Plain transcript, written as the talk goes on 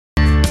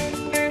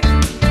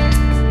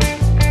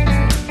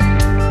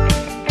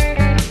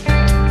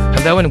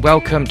Hello and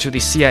welcome to the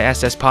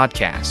CISS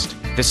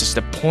podcast. This is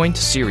the Point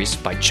series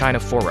by China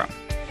Forum.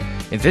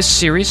 In this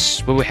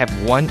series, we will have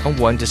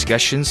one-on-one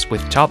discussions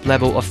with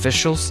top-level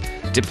officials,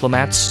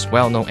 diplomats,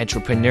 well-known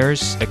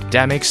entrepreneurs,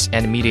 academics,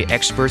 and media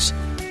experts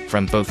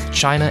from both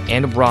China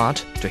and abroad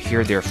to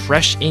hear their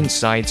fresh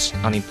insights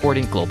on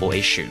important global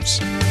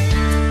issues.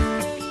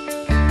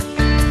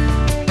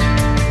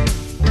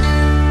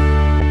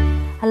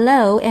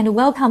 Hello and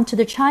welcome to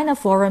the China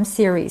Forum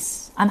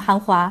series. I'm Han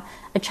Hua,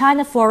 a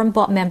China Forum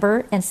board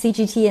member and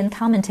CGTN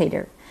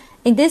commentator.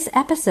 In this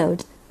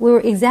episode, we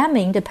will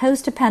examine the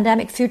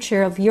post-pandemic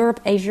future of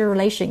Europe-Asia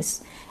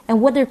relations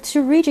and what the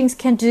two regions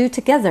can do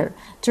together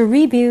to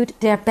rebuild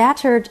their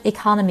battered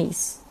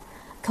economies.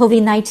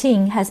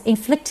 COVID-19 has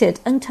inflicted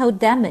untold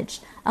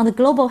damage on the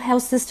global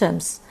health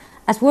systems,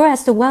 as well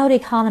as the world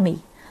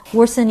economy,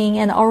 worsening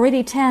an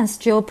already tense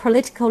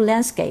geopolitical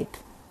landscape.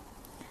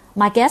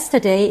 My guest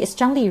today is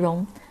Zhang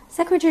Lirong,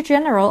 Secretary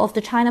General of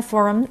the China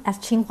Forum at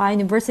Tsinghua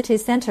University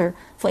Center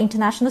for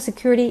International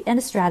Security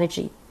and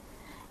Strategy,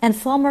 and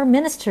former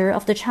Minister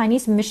of the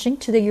Chinese Mission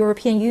to the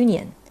European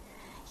Union.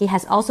 He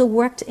has also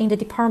worked in the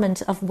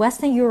Department of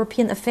Western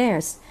European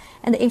Affairs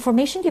and the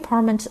Information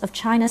Department of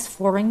China's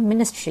Foreign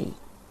Ministry.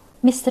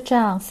 Mr.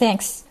 Zhang,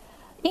 thanks.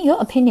 In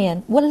your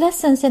opinion, what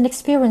lessons and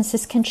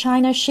experiences can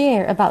China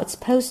share about its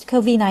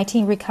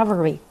post-COVID-19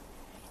 recovery?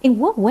 In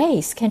what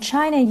ways can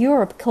China and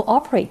Europe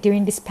cooperate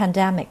during this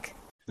pandemic?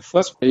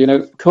 First,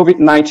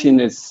 COVID-19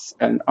 is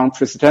an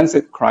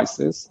unprecedented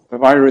crisis. The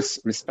virus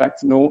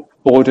respects no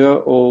border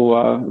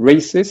or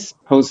races,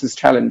 poses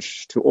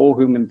challenge to all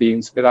human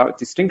beings without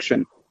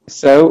distinction.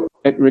 So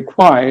it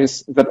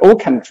requires that all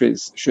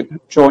countries should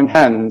join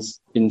hands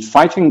in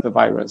fighting the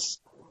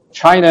virus.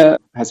 China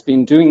has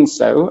been doing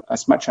so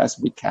as much as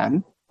we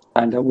can,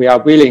 and we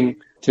are willing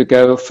to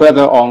go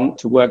further on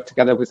to work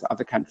together with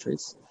other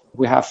countries.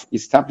 We have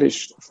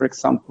established, for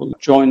example, a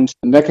joint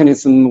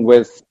mechanism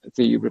with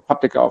the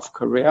Republic of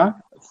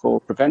Korea for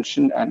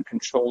prevention and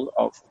control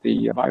of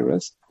the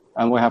virus.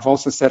 And we have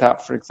also set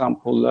up, for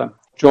example, a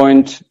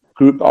joint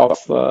group of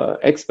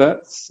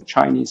experts,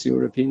 Chinese,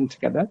 European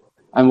together.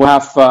 And we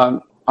have,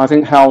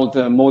 held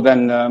more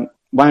than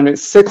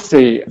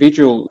 160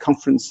 visual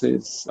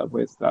conferences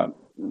with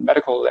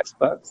medical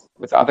experts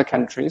with other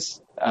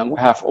countries. And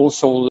we have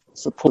also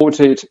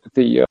supported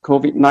the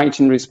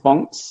COVID-19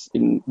 response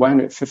in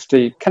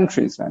 150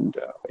 countries and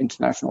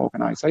international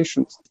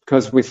organizations,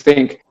 because we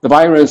think the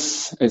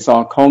virus is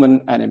our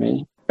common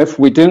enemy. If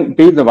we don't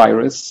beat the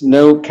virus,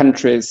 no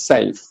country is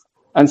safe.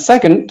 And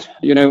second,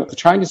 the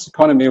Chinese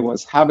economy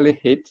was heavily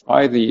hit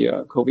by the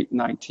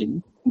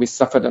COVID-19. We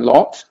suffered a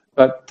lot.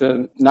 But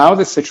now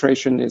the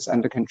situation is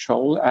under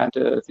control and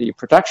the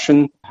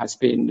production has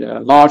been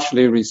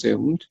largely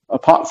resumed.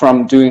 Apart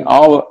from doing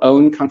our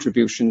own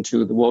contribution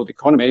to the world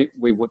economy,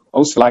 we would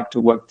also like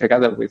to work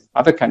together with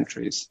other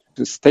countries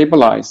to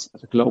stabilize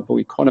the global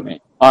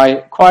economy.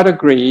 I quite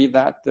agree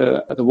that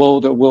the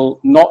world will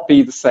not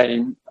be the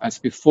same as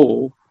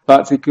before,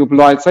 but the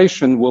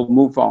globalization will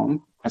move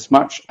on as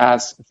much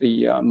as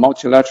the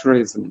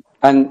multilateralism.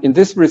 And in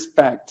this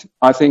respect,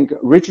 I think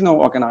regional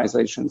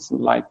organizations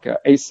like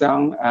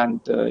ASEAN and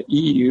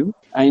EU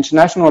and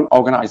international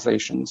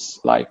organizations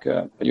like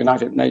the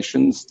United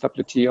Nations,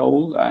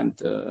 WTO, and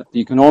the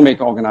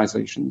economic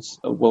organizations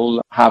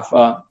will have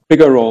a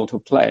bigger role to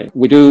play.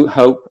 We do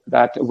hope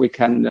that we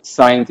can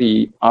sign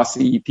the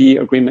RCEP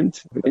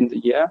agreement within the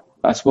year,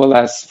 as well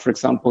as, for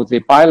example, the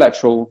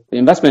bilateral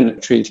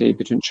investment treaty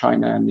between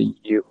China and the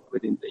EU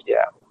within the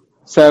year.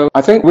 So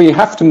I think we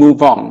have to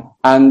move on,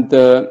 and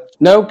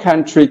no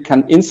country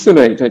can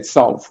insulate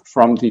itself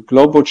from the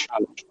global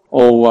challenge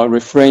or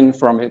refrain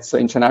from its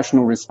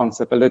international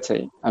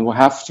responsibility, and we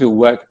have to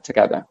work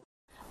together.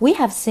 We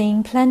have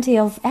seen plenty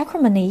of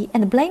acrimony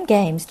and blame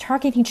games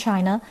targeting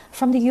China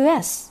from the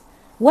U.S.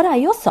 What are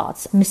your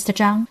thoughts, Mr.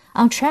 Zhang,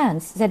 on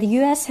trends that the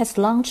U.S. has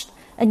launched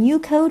a new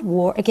Cold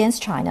War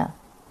against China?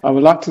 I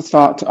would like to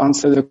start to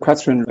answer the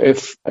question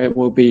if it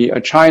will be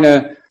a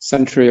China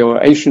century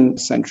or Asian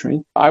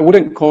century. I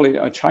wouldn't call it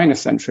a China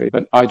century,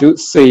 but I do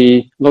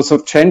see lots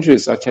of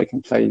changes are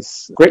taking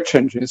place, great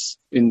changes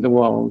in the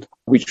world,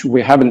 which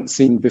we haven't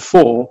seen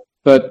before.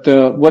 But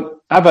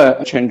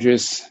whatever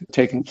changes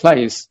taking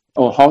place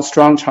or how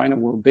strong China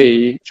will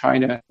be,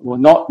 China will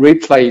not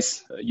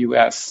replace the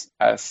US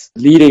as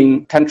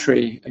leading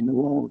country in the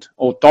world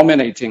or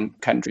dominating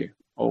country,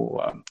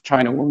 or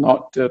China will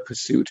not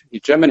pursue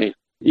hegemony,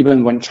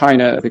 even when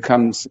China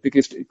becomes the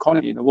biggest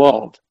economy in the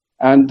world.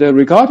 And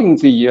regarding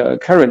the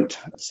current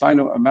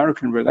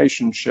Sino-American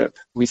relationship,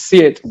 we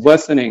see it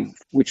worsening,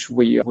 which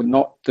we were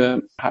not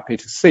happy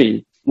to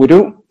see. We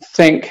don't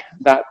think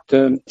that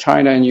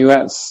China and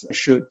US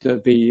should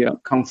be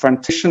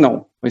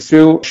confrontational. We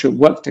still should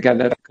work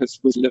together because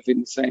we live in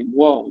the same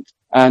world.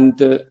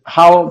 And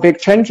how big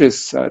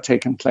changes are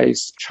taking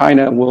place,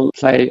 China will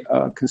play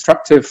a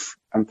constructive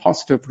and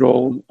positive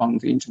role on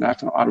the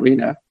international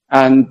arena.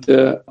 And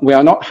we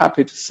are not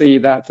happy to see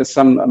that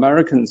some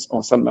Americans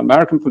or some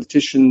American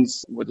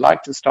politicians would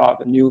like to start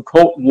a new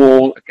Cold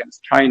War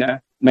against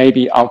China,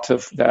 maybe out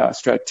of their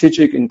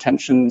strategic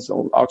intentions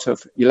or out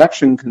of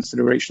election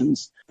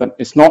considerations. But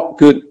it's not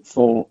good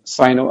for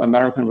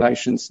Sino-American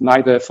relations,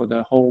 neither for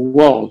the whole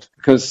world,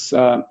 because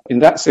in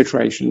that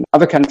situation,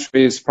 other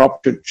countries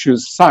probably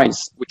choose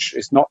sides, which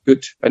is not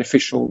good,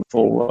 beneficial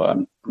for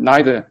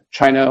neither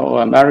China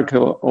or America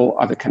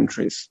or other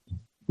countries.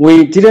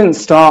 We didn't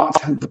start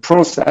the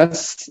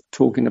process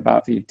talking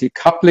about the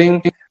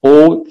decoupling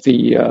or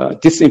the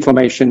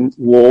disinformation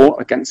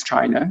war against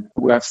China.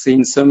 We have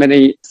seen so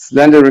many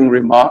slandering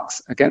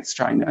remarks against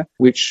China,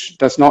 which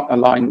does not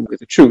align with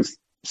the truth.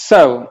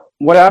 So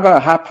whatever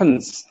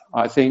happens,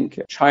 I think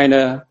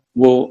China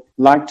will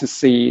like to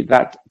see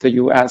that the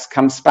US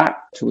comes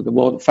back to the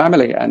world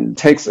family and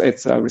takes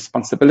its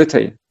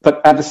responsibility. But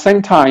at the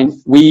same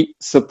time, we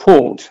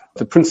support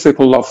the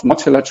principle of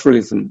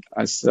multilateralism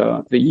as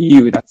the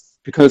EU does,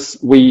 because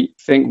we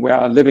think we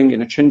are living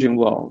in a changing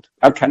world.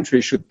 Our country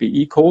should be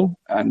equal,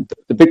 and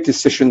the big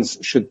decisions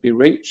should be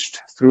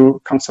reached through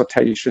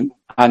consultation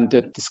and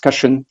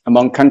discussion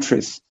among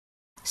countries.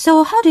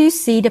 So how do you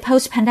see the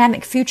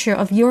post-pandemic future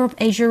of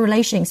Europe-Asia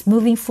relations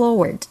moving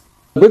forward?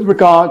 With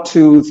regard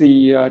to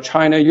the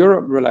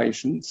China-Europe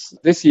relations,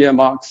 this year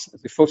marks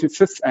the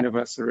 45th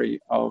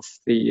anniversary of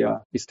the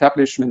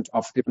establishment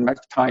of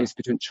diplomatic ties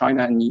between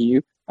China and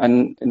EU.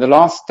 And in the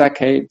last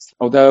decades,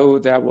 although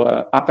there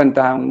were up and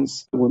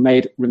downs, we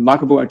made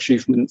remarkable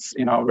achievements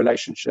in our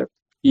relationship.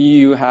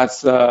 EU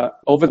has,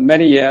 over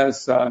many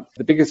years,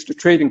 the biggest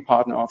trading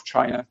partner of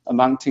China,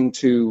 amounting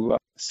to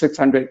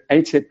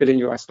 $680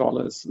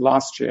 billion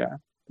last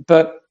year.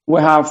 But we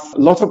have a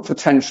lot of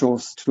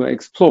potentials to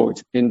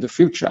exploit in the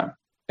future.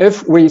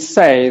 If we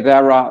say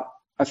there are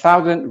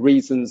 1,000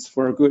 reasons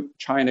for a good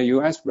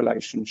China-US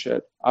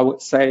relationship, I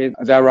would say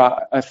there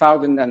are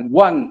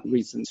 1,001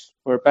 reasons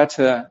for a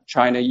better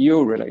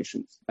China-EU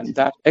relations. And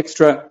that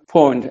extra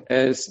point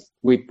is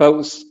we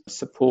both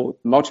support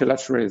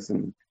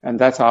multilateralism, and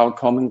that's our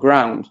common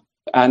ground.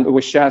 And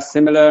we share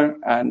similar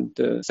and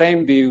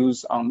same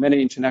views on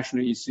many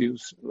international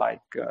issues like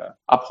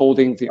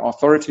upholding the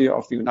authority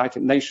of the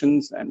United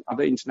Nations and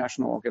other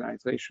international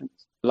organizations,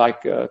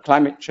 like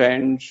climate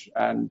change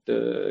and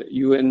the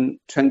UN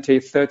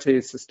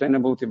 2030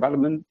 Sustainable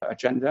Development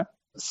Agenda.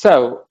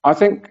 So I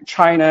think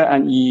China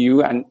and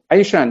EU and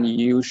Asia and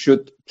EU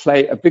should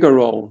play a bigger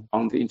role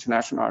on the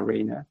international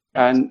arena.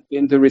 And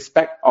in the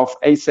respect of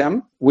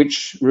ASEAN,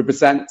 which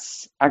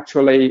represents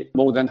actually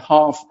more than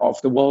half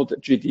of the world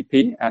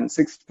GDP and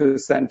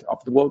 6%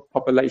 of the world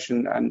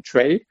population and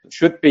trade,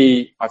 should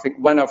be, I think,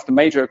 one of the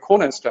major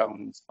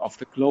cornerstones of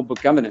the global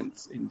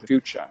governance in the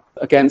future,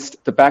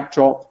 against the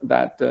backdrop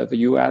that the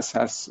US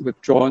has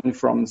withdrawn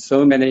from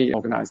so many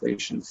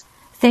organizations.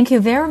 Thank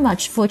you very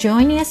much for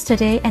joining us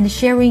today and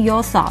sharing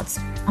your thoughts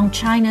on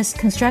China's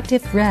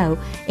constructive role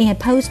in a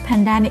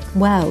post-pandemic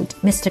world,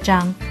 Mr.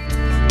 Zhang.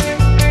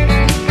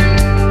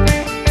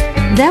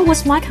 That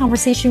was my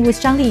conversation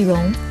with Zhang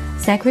Lirong,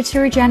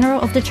 Secretary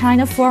General of the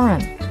China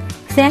Forum.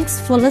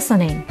 Thanks for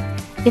listening.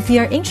 If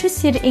you are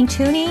interested in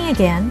tuning in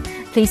again,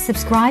 please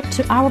subscribe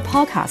to our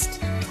podcast.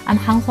 I'm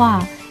Han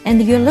Hua,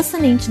 and you're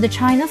listening to the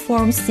China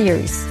Forum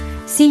series.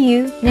 See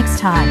you next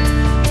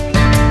time.